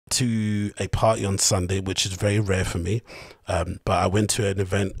to a party on Sunday, which is very rare for me. But I went to an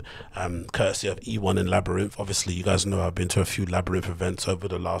event courtesy of E1 and Labyrinth. Obviously, you guys know I've been to a few Labyrinth events over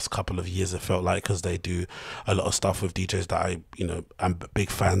the last couple of years, it felt like, because they do a lot of stuff with DJs that I'm big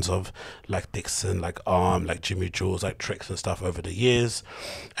fans of, like Dixon, like Arm, like Jimmy Jules, like Tricks and stuff over the years.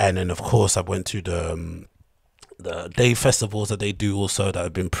 And then, of course, I went to the day festivals that they do also, that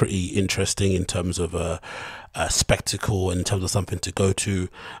have been pretty interesting in terms of a spectacle, in terms of something to go to.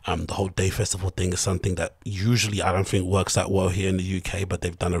 The whole day festival thing is something that usually I don't think works that well here in the UK, but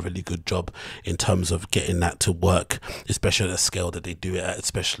they've done a really good job in terms of getting that to work, especially at the scale that they do it at,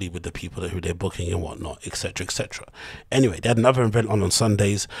 especially with the people who they're booking and whatnot, etc, etc. Anyway, they had another event on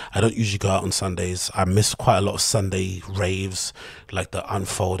Sundays. I don't usually go out on Sundays. I miss quite a lot of Sunday raves, like the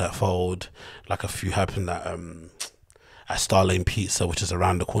Unfold at Fold, like a few happened at Starlane Pizza, which is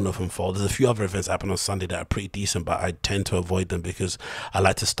around the corner from Fold. There's a few other events that happen on Sunday that are pretty decent, but I tend to avoid them because I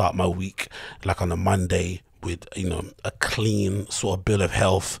like to start my week like on a Monday with, you know, a clean sort of bill of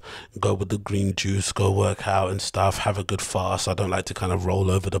health, go with the green juice, go work out and stuff, have a good fast. I don't like to kind of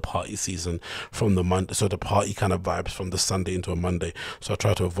roll over the party season from the Monday, so the party kind of vibes from the Sunday into a Monday. So I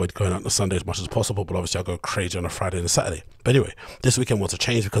try to avoid going out on the Sunday as much as possible, but obviously I go crazy on a Friday and a Saturday. But anyway, this weekend was a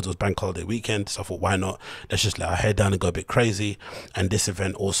change because it was bank holiday weekend, so I thought, why not, let's just let our head down and go a bit crazy. And this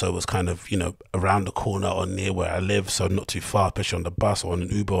event also was kind of, you know, around the corner or near where I live, so not too far, especially on the bus or on an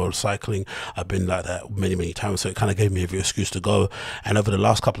Uber or cycling. I've been like that many times, so it kind of gave me a real excuse to go. And over the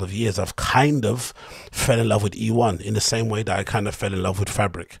last couple of years, I've kind of fell in love with E1 in the same way that I kind of fell in love with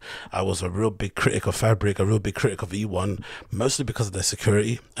Fabric. I was a real big critic of Fabric, a real big critic of E1, mostly because of their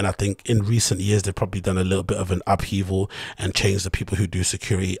security. And I think in recent years they've probably done a little bit of an upheaval and changed the people who do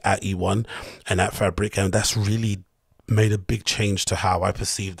security at E1 and at Fabric, and that's really made a big change to how I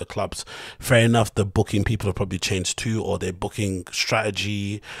perceive the clubs. Fair enough, the booking people have probably changed too, or their booking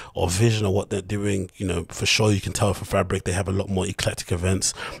strategy or vision of what they're doing. You know, for sure you can tell for Fabric they have a lot more eclectic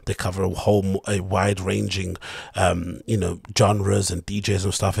events. They cover a wide ranging you know, genres and DJs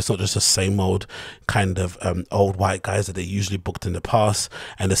and stuff. It's not just the same old kind of old white guys that they usually booked in the past.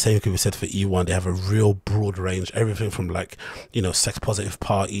 And the same can be said for E1. They have a real broad range, everything from, like, you know, sex positive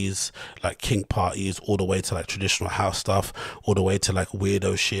parties, like kink parties, all the way to like traditional house stuff, all the way to like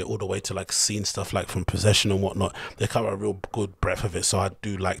weirdo shit, all the way to like scene stuff like from Possession and whatnot. They cover a real good breadth of it, so I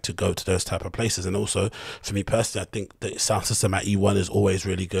do like to go to those type of places. And also for me personally, I think the sound system at E1 is always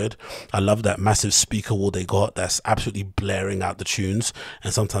really good. I love that massive speaker wall they got that's absolutely blaring out the tunes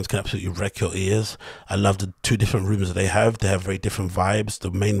and sometimes can absolutely wreck your ears. I love the two different rooms that they have. They have very different vibes. The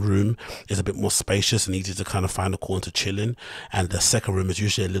main room is a bit more spacious and easy to kind of find a corner to chill in, and the second room is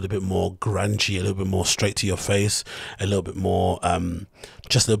usually a little bit more grungy, a little bit more straight to your face, a little bit more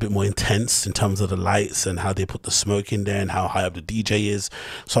just a little bit more intense in terms of the lights and how they put the smoke in there and how high up the DJ is.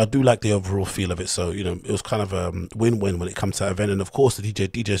 So I do like the overall feel of it. So, you know, it was kind of a win-win when it comes to that event. And of course the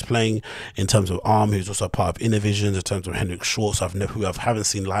DJ's playing in terms of Arm, who's also a part of Innovisions, in terms of Henrik Schwarz, who I haven't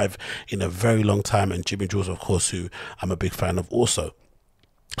seen live in a very long time, and Jimmy Jules, of course, who I'm a big fan of also.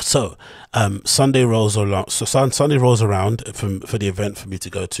 So Sunday rolls around. So Sunday rolls around for the event for me to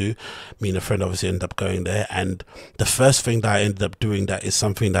go to. Me and a friend obviously end up going there, and the first thing that I ended up doing, that is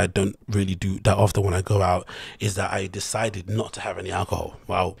something that I don't really do that often when I go out, is that I decided not to have any alcohol.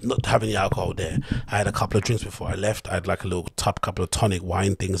 Well, not to have any alcohol there. I had a couple of drinks before I left. I had like a little couple of tonic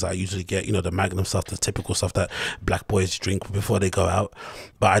wine things I usually get, you know, the Magnum stuff, the typical stuff that black boys drink before they go out.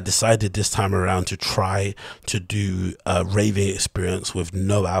 But I decided this time around to try to do a raving experience with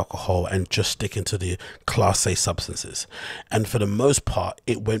no alcohol and just sticking to the class A substances. And for the most part,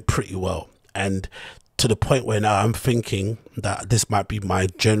 it went pretty well. And to the point where now I'm thinking that this might be my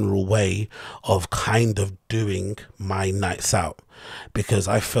general way of kind of doing my nights out, because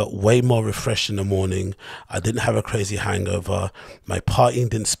I felt way more refreshed in the morning. I didn't have a crazy hangover. My partying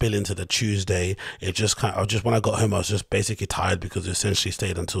didn't spill into the Tuesday. It just when I got home, I was just basically tired because I essentially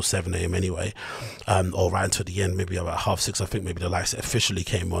stayed until 7 a.m. anyway, or right until the end, maybe about 6:30. I think maybe the lights officially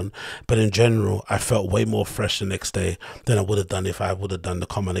came on. But in general, I felt way more fresh the next day than I would have done if I would have done the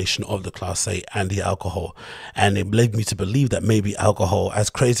combination of the Class A and the alcohol. And it led me to believe that maybe alcohol, as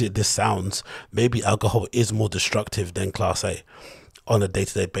crazy as this sounds, maybe alcohol is more destructive than Class A on a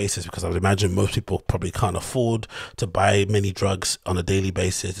day-to-day basis, because I would imagine most people probably can't afford to buy many drugs on a daily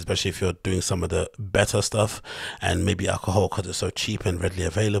basis, especially if you're doing some of the better stuff. And maybe alcohol, because it's so cheap and readily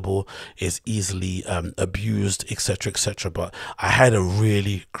available, is easily abused, etc, etc. But I had a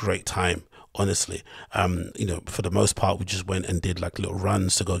really great time honestly. You know, for the most part, we just went and did like little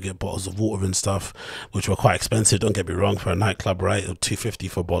runs to go get bottles of water and stuff, which were quite expensive, don't get me wrong, for a nightclub, right? $2.50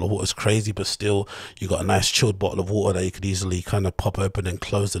 for a bottle of water is crazy, but still, you got a nice chilled bottle of water that you could easily kind of pop open and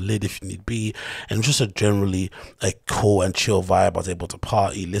close the lid if you need be. And just a generally a cool and chill vibe. I was able to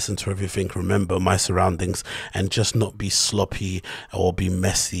party, listen to everything, remember my surroundings, and just not be sloppy or be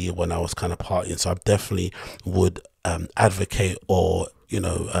messy when I was kind of partying. So I definitely would advocate or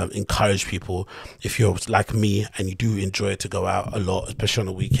encourage people, if you're like me and you do enjoy to go out a lot, especially on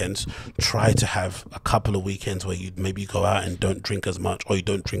the weekends, try to have a couple of weekends where you maybe go out and don't drink as much, or you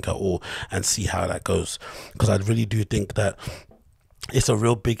don't drink at all, and see how that goes. Because I really do think that it's a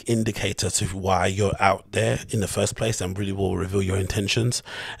real big indicator to why you're out there in the first place, and really will reveal your intentions.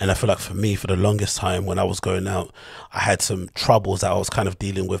 And I feel like for me, for the longest time when I was going out, I had some troubles that I was kind of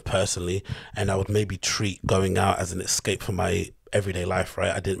dealing with personally, and I would maybe treat going out as an escape from my everyday life,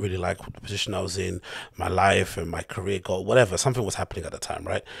 right? I didn't really like the position I was in, my life and my career goal, whatever, something was happening at the time,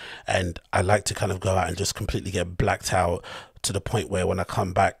 right? And I like to kind of go out and just completely get blacked out, to the point where when I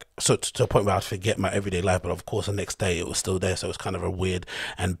come back, so to the point where I'd forget my everyday life, but of course the next day it was still there. So it was kind of a weird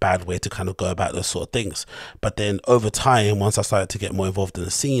and bad way to kind of go about those sort of things. But then over time, once I started to get more involved in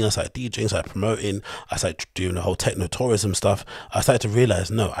the scene, I started DJing, started promoting, I started doing the whole techno tourism stuff, I started to realize,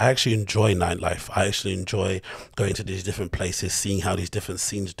 no, I actually enjoy nightlife. I actually enjoy going to these different places, seeing how these different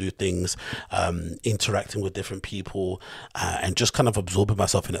scenes do things, interacting with different people, and just kind of absorbing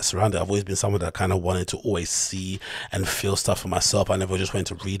myself in that surrounding. I've always been someone that kind of wanted to always see and feel stuff for myself. I never just went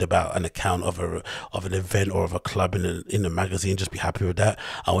to read about an account of an event or of a club in a magazine, just be happy with that.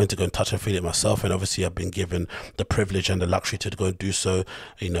 I went to go and touch and feel it myself, and obviously I've been given the privilege and the luxury to go and do so,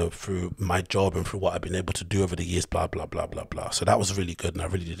 through my job and through what I've been able to do over the years, blah blah blah blah blah. So that was really good, and I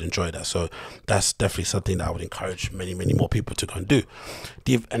really did enjoy that. So that's definitely something that I would encourage many more people to go and do.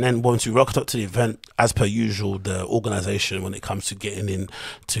 And then once we rocked up to the event, as per usual, the organization when it comes to getting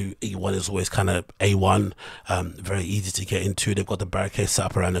into E1 is always kind of A1, very easy to get into. They've got the barricade set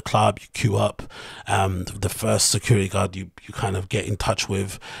up around the club, you queue up. The first security guard you kind of get in touch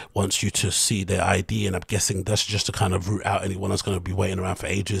with wants you to see their ID, and I'm guessing that's just to kind of root out anyone that's going to be waiting around for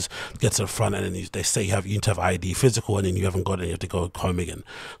ages, get to the front, and then they say you need to have ID physical, and then you haven't got it, and you have to go home again.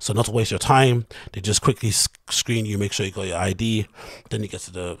 So not to waste your time, they just quickly screen you, make sure you got your ID, then you get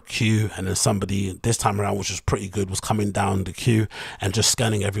to the queue, and then somebody this time around, which was pretty good, was coming down the queue and just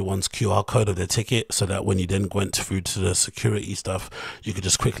scanning everyone's QR code of their ticket, so that when you then went through to the security stuff, you could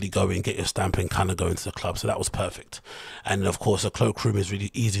just quickly go in, get your stamp, and kind of go into the club. So that was perfect. And of course, the cloakroom is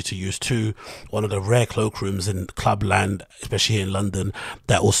really easy to use too. One of the rare cloakrooms in clubland, especially here in London,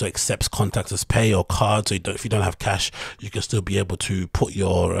 that also accepts contactless pay or cards. So if you don't have cash, you can still be able to put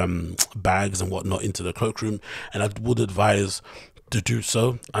your bags and whatnot into the cloakroom. And I would advise to do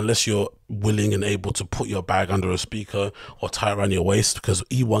so unless you're willing and able to put your bag under a speaker or tie around your waist, because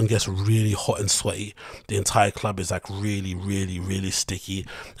E1 gets really hot and sweaty. The entire club is like really sticky,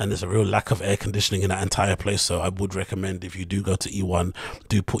 and there's a real lack of air conditioning in that entire place. So I would recommend, if you do go to E1,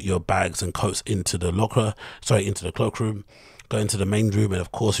 do put your bags and coats into the into the cloakroom. Go into the main room, and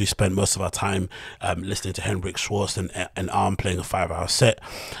of course we spent most of our time listening to Henrik Schwarz and Arm playing a 5-hour set.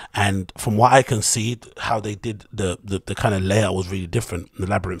 And from what I can see, how they did the kind of layout was really different in the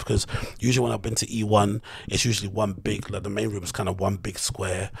Labyrinth, because usually when I've been to E1, it's usually one big, like the main room is kind of one big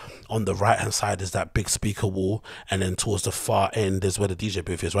square. On the right hand side is that big speaker wall, and then towards the far end is where the DJ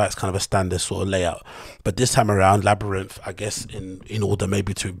booth is, right? It's kind of a standard sort of layout. But this time around, Labyrinth, I guess in order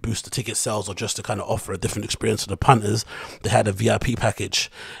maybe to boost the ticket sales or just to kind of offer a different experience to the punters, they had a VIP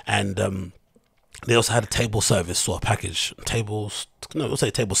package, and they also had a table service sort of package. Table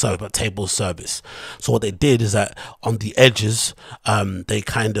service. So what they did is that on the edges, they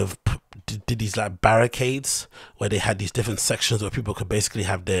kind of did these like barricades where they had these different sections where people could basically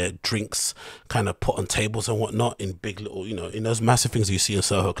have their drinks kind of put on tables and whatnot, in big little, in those massive things you see in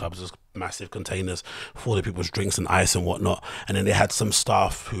Soho clubs, those massive containers for the people's drinks and ice and whatnot. And then they had some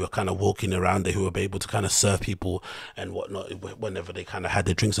staff who were kind of walking around there who were able to kind of serve people and whatnot whenever they kind of had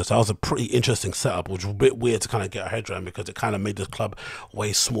their drinks. So that was a pretty interesting setup, which was a bit weird to kind of get our head around, because it kind of made the club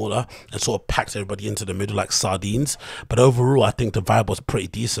way smaller and sort of packed everybody into the middle like sardines. But overall, I think the vibe was pretty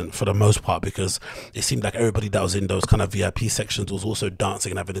decent for the most part, because it seemed like everybody that was in those kind of VIP sections was also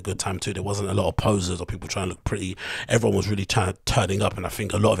dancing and having a good time too. There wasn't a lot of posers or people trying to look pretty. Everyone was really turning up, and I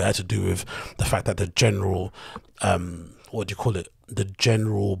think a lot of it had to do with the fact that the general the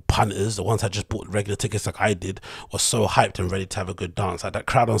general punters, the ones that just bought regular tickets like I did, were so hyped and ready to have a good dance. Like that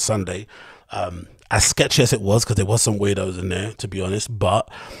crowd on Sunday, as sketchy as it was, because there was some weirdos in there, to be honest, but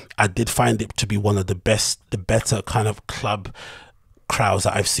I did find it to be one of the better kind of club crowds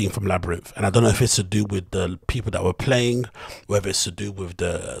that I've seen from Labyrinth. And I don't know if it's to do with the people that were playing, whether it's to do with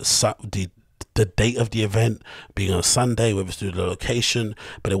the date of the event being on a Sunday, whether it's through the location,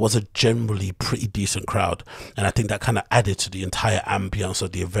 but it was a generally pretty decent crowd, and I think that kind of added to the entire ambience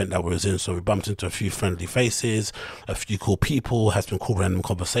of the event that we was in. So we bumped into a few friendly faces, a few cool people, had some cool random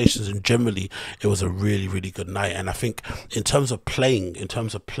conversations, and generally it was a really, really good night. And I think in terms of playing,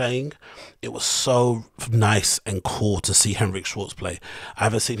 it was so nice and cool to see Henrik Schwarz play. I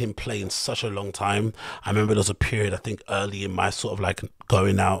haven't seen him play in such a long time. I remember there was a period, I think early in my sort of like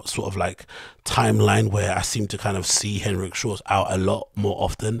going out sort of like timeline, where I seem to kind of see Henrik Schwarz out a lot more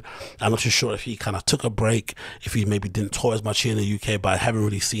often. I'm not too sure if he kind of took a break, if he maybe didn't tour as much here in the UK, but I haven't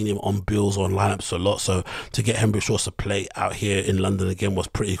really seen him on bills or on lineups a lot. So to get Henrik Schwarz to play out here in London again was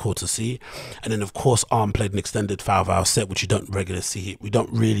pretty cool to see. And then of course Arm played an extended 5-hour set, which you don't regularly see. We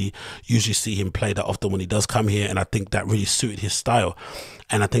don't really usually see him play that often when he does come here, and I think that really suited his style.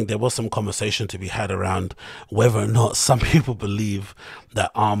 And I think there was some conversation to be had around whether or not some people believe that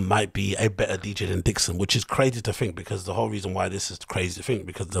Arm might be a better DJ than Dixon, which is crazy to think, because the whole reason why this is crazy to think,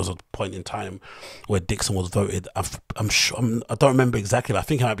 because there was a point in time where Dixon was voted, I'm sure, I don't remember exactly, but I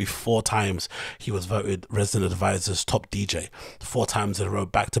think it might be 4 times he was voted Resident Advisor's top DJ, 4 times in a row,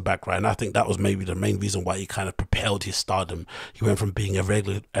 back to back, right? And I think that was maybe the main reason why he kind of propelled his stardom. He went from being a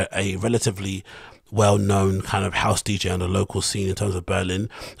relatively well-known kind of house DJ on the local scene in terms of Berlin,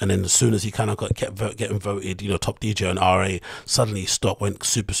 and then as soon as he kind of kept getting voted, you know, top DJ on RA, suddenly his stock went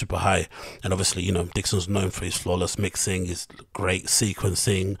super high. And obviously, you know, Dixon's known for his flawless mixing, his great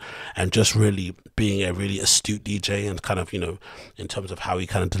sequencing, and just really being a really astute DJ, and kind of, you know, in terms of how he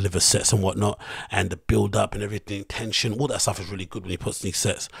kind of delivers sets and whatnot, and the build up and everything, tension, all that stuff is really good when he puts these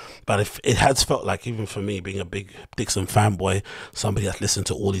sets. But if it has felt like, even for me being a big Dixon fanboy, somebody that's listened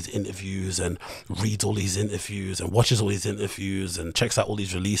to all these interviews and reads all these interviews and watches all these interviews and checks out all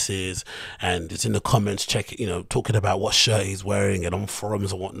these releases, and it's in the comments talking about what shirt he's wearing and on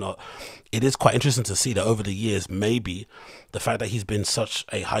forums and whatnot, it is quite interesting to see that over the years, maybe the fact that he's been such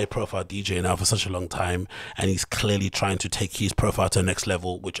a high profile DJ now for such a long time, and he's clearly trying to take his profile to the next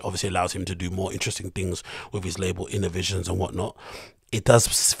level, which obviously allows him to do more interesting things with his label Innovisions and whatnot, it does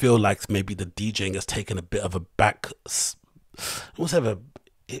feel like maybe the DJing has taken a bit of a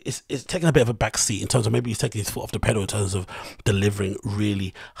it's taking a bit of a back seat in terms of maybe he's taking his foot off the pedal in terms of delivering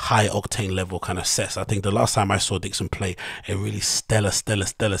really high octane level kind of sets. I think the last time I saw Dixon play a really stellar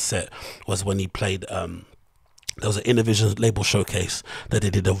set was when he played there was an Innovision label showcase that they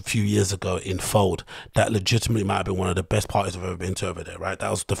did a few years ago in Fold. That legitimately might have been one of the best parties I've ever been to over there, right?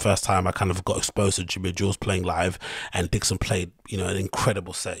 That was the first time I kind of got exposed to Jimmy Jules playing live, and Dixon played, you know, an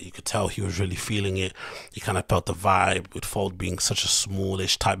incredible set. You could tell he was really feeling it. You kind of felt the vibe with Fold being such a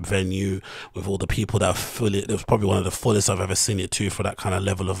smallish type venue with all the people that fill it. It was probably one of the fullest I've ever seen it too for that kind of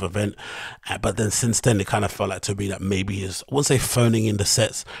level of event. But then since then, it kind of felt like to me that maybe he's, I wouldn't say phoning in the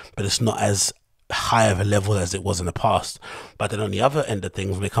sets, but it's not as high of a level as it was in the past. But then on the other end of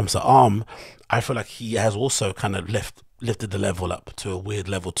things, when it comes to Arm, I feel like he has also kind of lifted the level up to a weird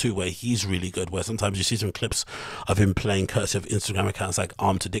level too, where he's really good, where sometimes you see some clips of him playing courtesy of Instagram accounts like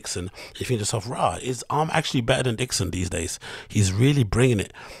Arm to Dixon, you think to yourself, rah, is Arm actually better than Dixon these days? He's really bringing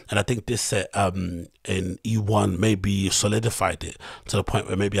it. And I think this set in E1 maybe solidified it to the point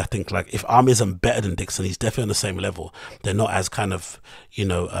where maybe I think, like, if Arm isn't better than Dixon, he's definitely on the same level. They're not as kind of, you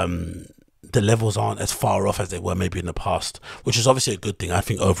know, the levels aren't as far off as they were maybe in the past, which is obviously a good thing. I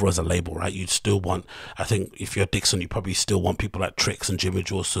think overall as a label, right, you'd still want, I think if you're Dixon, you probably still want people like Tricks and Jimmy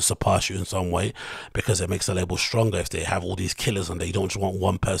Jules to surpass you in some way, because it makes the label stronger if they have all these killers and they don't just want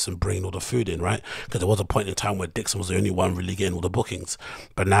one person bringing all the food in, right? Because there was a point in time where Dixon was the only one really getting all the bookings,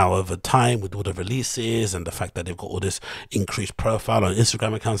 but now over time with all the releases and the fact that they've got all this increased profile on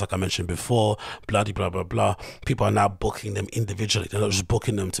Instagram accounts, like I mentioned before, blah blah blah, people are now booking them individually. They're not just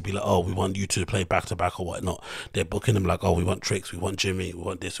booking them to be like, oh, we want you to play back to back or whatnot. They're booking them like, oh, we want Tricks, we want Jimmy, we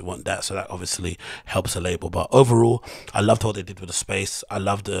want this, we want that. So that obviously helps the label. But overall, I loved what they did with the space. I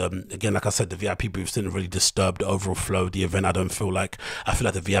loved again, like I said, the VIP booths didn't really disturb the overall flow of the event. I feel like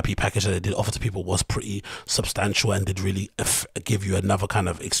the VIP package that they did offer to people was pretty substantial and did really give you another kind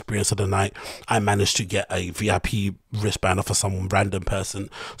of experience of the night. I managed to get a VIP wristband off of some random person,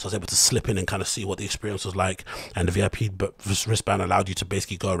 so I was able to slip in and kind of see what the experience was like. And the VIP wristband allowed you to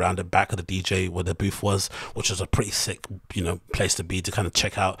basically go around the back of the DJ, where the booth was, which was a pretty sick, you know, place to be to kind of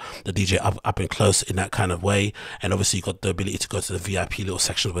check out the DJ up and close in that kind of way. And obviously you got the ability to go to the VIP little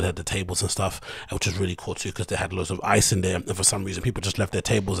sections where they had the tables and stuff, which was really cool too, because they had loads of ice in there, and for some reason people just left their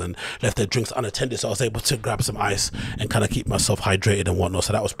tables and left their drinks unattended, so I was able to grab some ice and kind of keep myself hydrated and whatnot.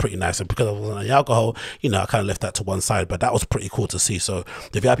 So that was pretty nice. And because I wasn't on the alcohol, you know, I kind of left that to one side, but that was pretty cool to see. So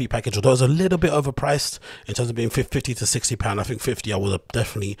the VIP package, although it was a little bit overpriced in terms of being 50 to 60 pound, I think 50 I would have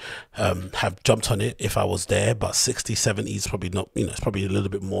definitely have jumped on it if I was there, but 60, 70 is probably not, you know, it's probably a little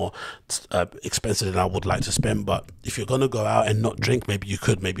bit more expensive than I would like to spend. But if you're gonna go out and not drink, maybe you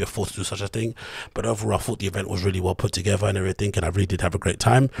could maybe afford to do such a thing. But overall, I thought the event was really well put together and everything, and I really did have a great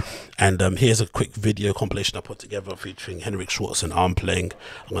time. And here's a quick video compilation I put together featuring Henrik Schwarz and arm playing.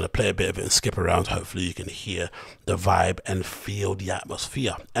 I'm going to play a bit of it and skip around. Hopefully you can hear the vibe and feel the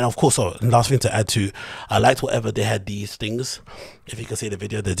atmosphere. And of course, last thing to add to, I liked whatever they had these things. If you can see the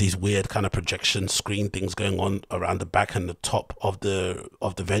video, there's these weird kind of projection screen things going on around the back and the top of the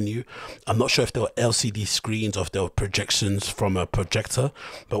venue. I'm not sure if they were LCD screens or if they were projections from a projector,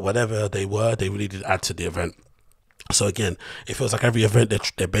 but whatever they were, they really did add to the event. So again, it feels like every event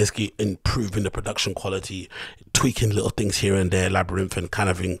they're basically improving the production quality, tweaking little things here and there, Labyrinth, and kind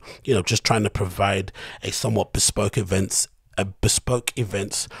of, you know, just trying to provide a somewhat bespoke events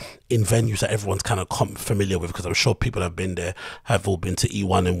in venues that everyone's kind of familiar with, because I'm sure people have been there, have all been to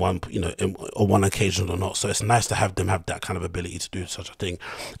E1 in one, you know, on one occasion or not. So it's nice to have them have that kind of ability to do such a thing.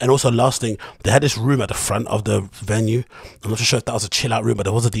 And also, last thing, they had this room at the front of the venue. I'm not sure if that was a chill out room, but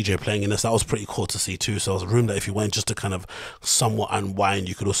there was a DJ playing in this. That was pretty cool to see too. So it was a room that if you went just to kind of somewhat unwind,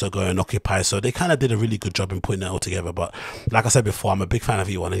 you could also go and occupy. So they kind of did a really good job in putting that all together. But like I said before, I'm a big fan of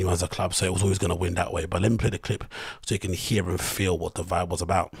E1 anyway as a club, so it was always going to win that way. But let me play the clip so you can hear and feel what the vibe was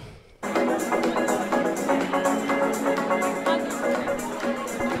about.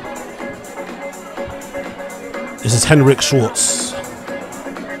 This is Henrik Schwarz.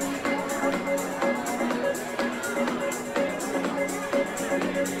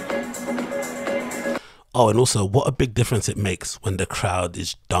 Oh, and also what a big difference it makes when the crowd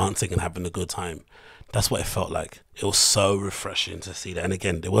is dancing and having a good time. That's what it felt like. It was so refreshing to see that. And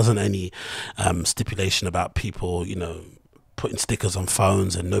again, there wasn't any stipulation about people, you know, putting stickers on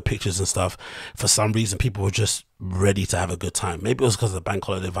phones and no pictures and stuff. For some reason, people were just ready to have a good time. Maybe it was because of the bank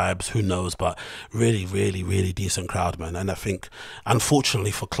holiday vibes, who knows, but really, really, really decent crowd, man. And I think,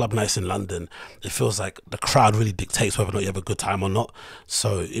 unfortunately, for club nights in London, it feels like the crowd really dictates whether or not you have a good time or not.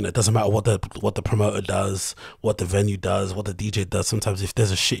 So, you know, it doesn't matter what the promoter does, what the venue does, what the DJ does. Sometimes if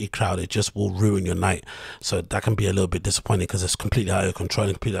there's a shitty crowd, it just will ruin your night. So that can be a little bit disappointing, because it's completely out of control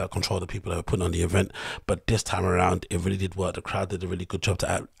and completely out of control of the people that are putting on the event. But this time around, it really did work. The crowd did a really good job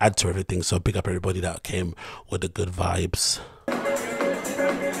to add to everything. So big up everybody that came with the good vibes.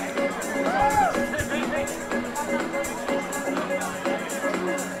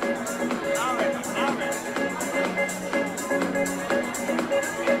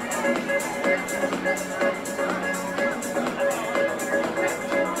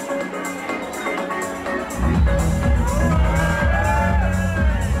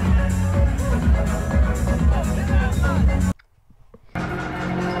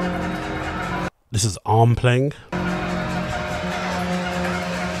 This is arm playing.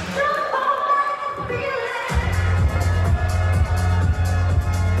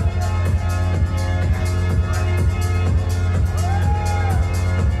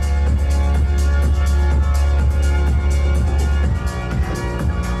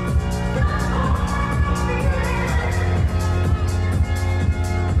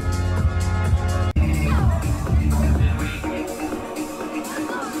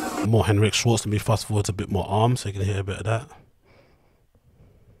 More Henrik Schwarz. Let me fast forward a bit more arm so you can hear a bit of that.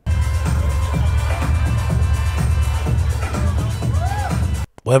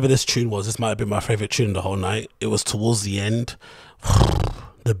 Whatever this tune was, this might have been my favorite tune the whole night. It was towards the end.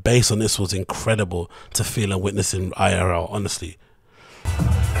 The bass on this was incredible to feel and witness in IRL, honestly.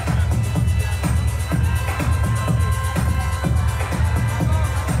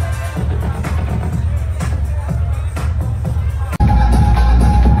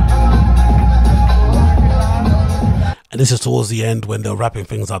 And this is towards the end when they're wrapping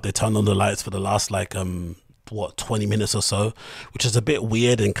things up. They turned on the lights for the last, like, what, 20 minutes or so, which is a bit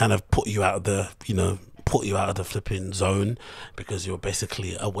weird and kind of put you out of the, you know, put you out of the flipping zone, because you're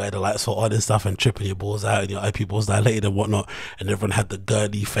basically aware the lights were on and stuff and tripping your balls out and your IP balls dilated and whatnot, and everyone had the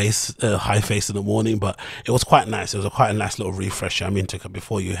girly face, high face in the morning. But it was quite nice. It was quite a nice little refresher, I mean, to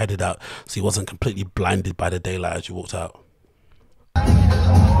before you headed out, so you wasn't completely blinded by the daylight as you walked out.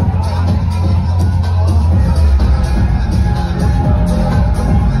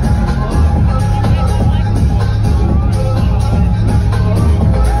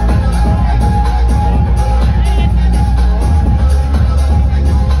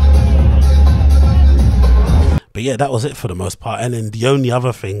 But yeah, that was it for the most part. And then the only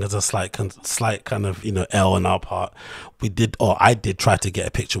other thing is a slight kind of, L on our part. I did try to get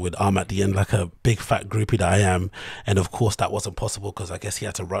a picture with at the end, like a big fat groupie that I am. And of course that wasn't possible because I guess he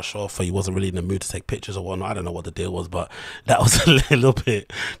had to rush off, or he wasn't really in the mood to take pictures or whatnot. I don't know what the deal was, but that was a little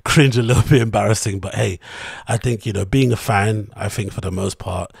bit cringe, a little bit embarrassing. But hey, I think, being a fan, I think for the most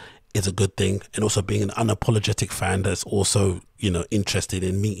part, is a good thing. And also being an unapologetic fan that's also, interested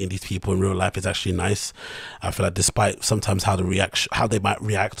in meeting these people in real life is actually nice. I feel like despite sometimes how they might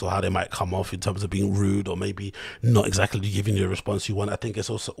react or how they might come off in terms of being rude or maybe not exactly giving you a response you want, I think it's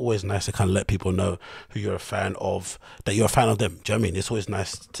also always nice to kind of let people know who you're a fan of, that you're a fan of them. Do you know what I mean? It's always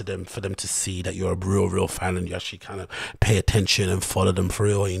nice for them to see that you're a real fan and you actually kind of pay attention and follow them for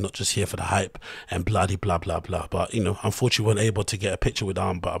real, and you're not just here for the hype and bloody blah blah blah. But unfortunately we weren't able to get a picture with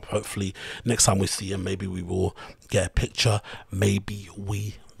but hopefully next time we see him, maybe we will get a picture. Maybe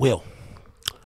we will.